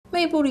Με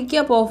υπουργική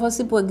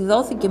απόφαση που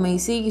εκδόθηκε με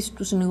εισήγηση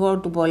του συνηγόρου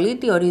του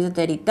πολίτη,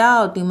 ορίζεται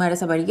ρητά ότι οι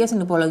μέρες απεργίας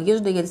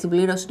συνυπολογίζονται για τη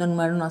συμπλήρωση των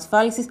ημερών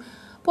ασφάλισης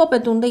που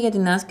απαιτούνται για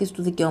την άσκηση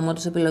του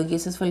δικαιώματος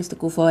επιλογής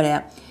ασφαλιστικού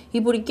φορέα. Η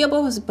υπουργική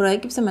απόφαση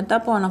προέκυψε μετά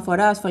από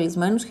αναφορά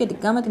ασφαλισμένου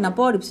σχετικά με την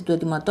απόρριψη του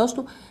αιτήματός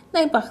του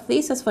να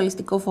υπαχθεί σε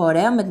ασφαλιστικό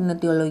φορέα με την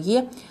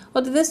αιτιολογία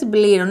ότι δεν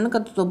συμπλήρωνε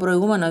κατά το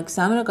προηγούμενο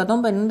εξάμηνο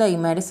 150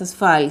 ημέρες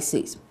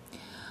ασφάλισης.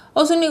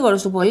 Ο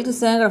συνήγορος του πολίτη,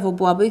 σε έγγραφο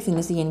που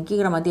απίφθινε στη Γενική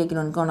Γραμματεία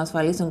Κοινωνικών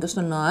Ασφαλίσεων και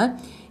στον ΟΑΕ,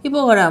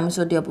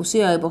 υπογράμμισε ότι η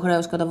απουσία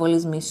υποχρέωση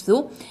καταβολής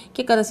μισθού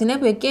και κατά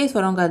συνέπεια και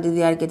εισφορών κατά τη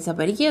διάρκεια της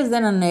απεργίας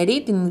δεν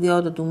αναιρεί την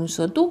ιδιότητα του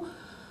μισθωτού,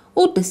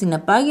 ούτε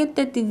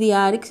συνεπάγεται τη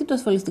διάρρηξη του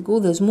ασφαλιστικού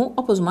δεσμού,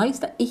 όπως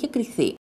μάλιστα είχε κριθεί.